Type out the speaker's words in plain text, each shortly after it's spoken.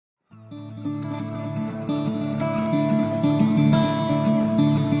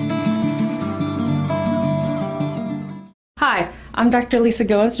Hi, I'm Dr. Lisa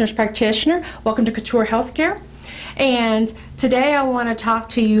Goins, nurse practitioner. Welcome to Couture Health Care. And today I want to talk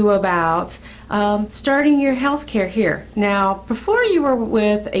to you about starting your health care here. Now, before you were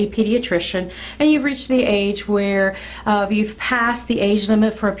with a pediatrician and you've reached the age where you've passed the age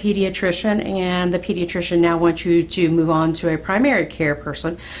limit for a pediatrician, and the pediatrician now wants you to move on to a primary care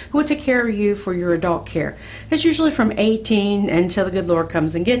person who will take care of you for your adult care. It's usually from 18 until the good Lord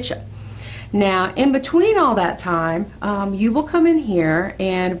comes and gets you. Now, in between all that time, you will come in here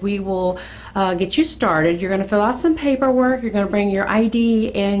and we will get you started. You're going to fill out some paperwork. You're going to bring your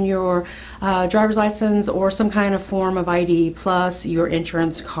ID and your driver's license or some kind of form of ID plus your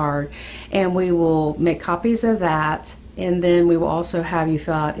insurance card. And we will make copies of that. And then we will also have you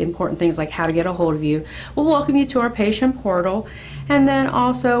fill out important things like how to get a hold of you. We'll welcome you to our patient portal. And then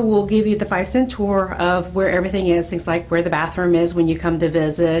also we'll give you the 5-cent tour of where everything is, things like where the bathroom is when you come to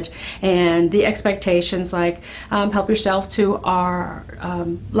visit, and the expectations like help yourself to our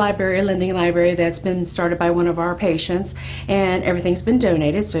lending library that's been started by one of our patients, and everything's been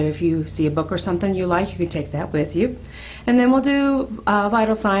donated, so if you see a book or something you like, you can take that with you. And then we'll do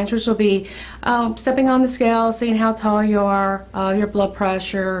vital signs, which will be stepping on the scale, seeing how tall you are, your blood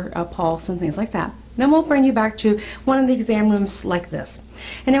pressure, pulse, and things like that. Then we'll bring you back to one of the exam rooms like this.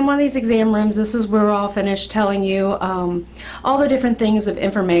 And in one of these exam rooms, this is where I'll finish telling you all the different things of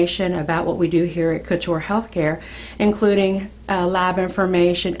information about what we do here at Couture Health Care, including lab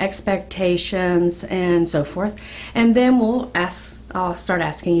information, expectations, and so forth. And then I'll start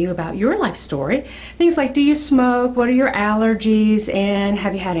asking you about your life story. Things like, do you smoke? What are your allergies? And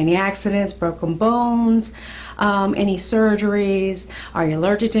have you had any accidents, broken bones, any surgeries? Are you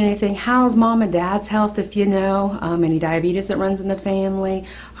allergic to anything? How's mom and dad's health, if you know? Any diabetes that runs in the family,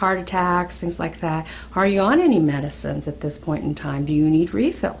 heart attacks, things like that. Are you on any medicines at this point in time? Do you need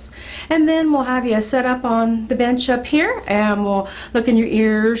refills? And then we'll have you set up on the bench up here, and we'll look in your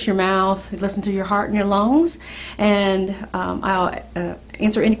ears, your mouth, listen to your heart and your lungs, and I'll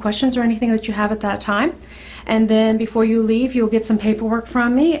answer any questions or anything that you have at that time. And then before you leave, you'll get some paperwork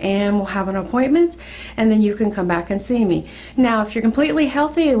from me, and we'll have an appointment, and then you can come back and see me. Now, if you're completely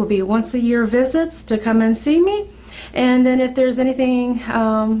healthy, it will be once-a-year visits to come and see me. And then if there's anything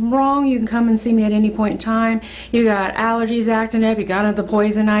wrong, you can come and see me at any point in time. You got allergies acting up, you got the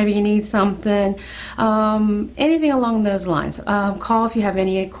poison ivy, you need something, anything along those lines. Call if you have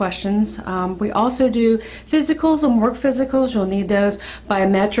any questions. We also do physicals and work physicals. You'll need those,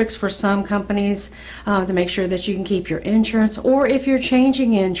 biometrics for some companies to make sure that you can keep your insurance. Or if you're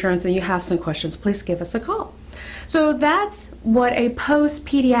changing insurance and you have some questions, please give us a call. So that's what a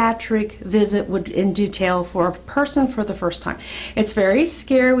post-pediatric visit would entail for a person for the first time. It's very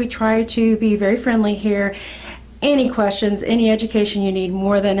scary. We try to be very friendly here. Any questions, any education you need,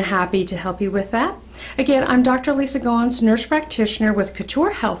 more than happy to help you with that. Again, I'm Dr. Lisa Goins, nurse practitioner with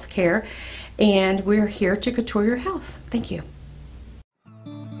Couture Health Care, and we're here to couture your health. Thank you.